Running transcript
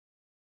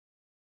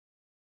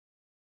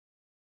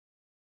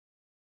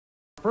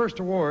First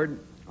award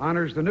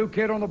honors the new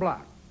kid on the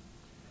block,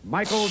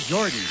 Michael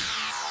Jordan.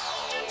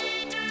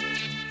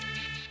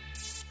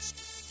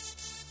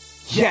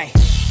 Yeah.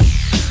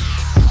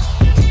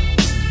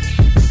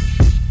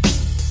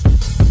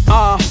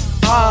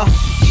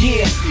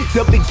 Yeah,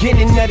 the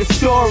beginning of the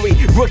story.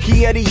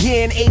 Rookie of the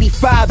year in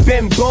 '85,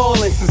 been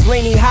ballin' since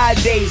Laney High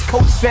days.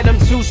 Coach said I'm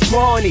too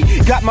scrawny.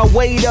 Got my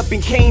weight up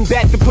and came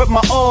back to put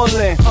my all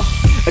in.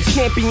 A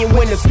champion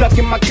winner stuck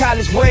in my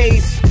college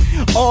ways.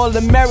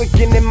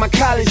 All-American in my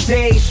college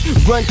days.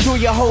 Run through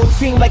your whole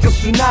team like a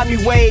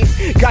tsunami wave.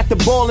 Got the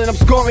ball and I'm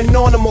scoring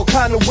on them all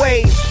kind of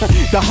ways.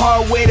 The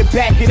hard way to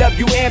back it up,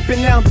 you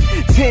amping them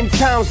 10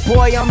 times,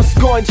 boy, I'm a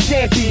scoring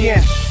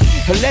champion.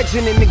 A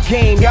legend in the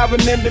game, y'all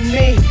remember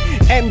me?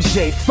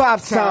 MJ,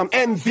 5-time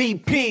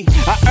MVP.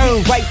 I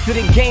earned rights to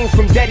the game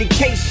from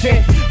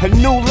dedication. A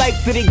new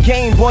life to the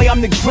game, boy,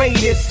 I'm the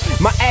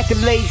greatest. My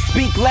accolades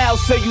speak loud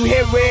so you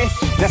hear it.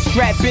 Now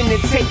strap in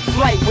and take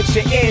flight with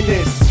your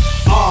earnest.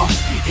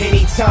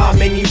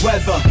 Anytime, any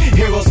weather,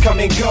 heroes come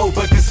and go,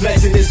 but this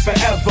legend is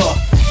forever.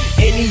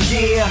 Any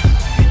year,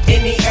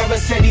 any era,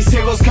 said these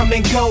heroes come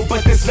and go,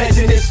 but this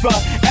legend is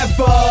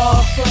forever.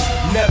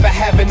 Never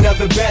have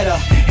another better.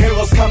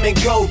 Heroes come and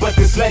go, but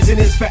this legend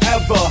is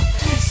forever.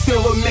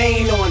 Still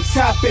remain on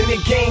top in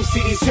the game.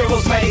 See, these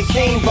heroes might have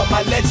came, but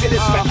my legend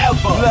is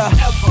forever.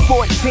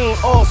 14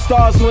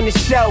 all-stars on the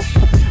shelf.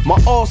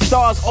 My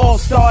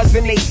all-stars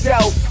in they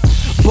self.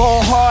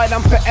 Ball hard,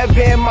 I'm forever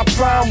in my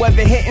prime.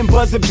 Whether hitting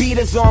buzzer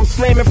beaters or I'm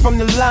slamming from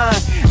the line,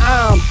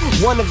 I'm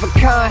one of a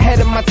kind, head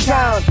of my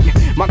time.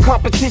 My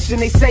competition,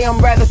 they say I'm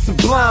rather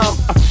sublime.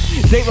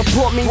 They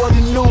report me on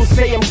the news,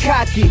 say I'm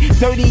cocky.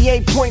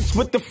 38 points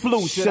with the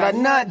flu, should I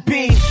not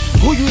be?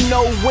 Who you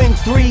know win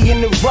 3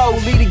 in a row,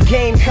 lead a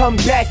game, come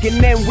back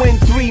and then win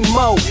 3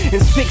 more.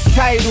 And 6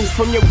 titles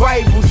from your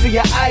rival to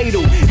your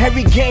idol.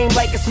 Every game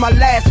like it's my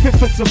last fit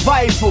for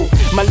survival.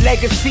 My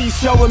legacy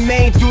shall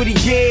remain through the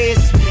years.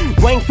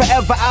 Wayne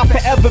forever, I'll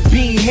forever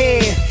be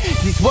here.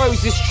 These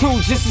words is true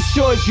just as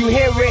sure as you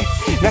hear it.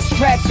 Now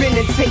strap in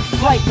and take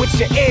flight with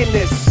your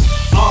earnest.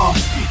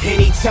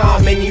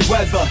 Anytime, any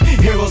weather,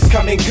 heroes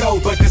come and go,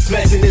 but this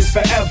legend is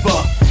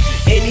forever.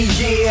 Any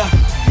year,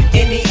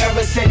 any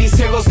era, said these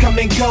heroes come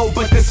and go,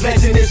 but this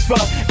legend is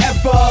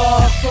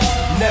forever.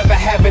 Never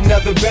have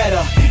another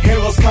better.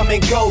 Heroes come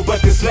and go,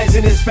 but this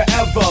legend is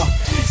forever.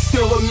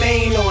 Still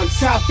remain on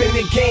top in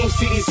the game.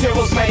 See, these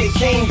heroes might have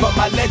came, but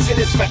my legend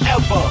is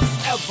forever.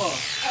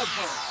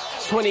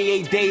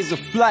 28 days of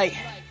flight,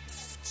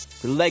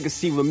 the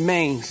legacy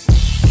remains.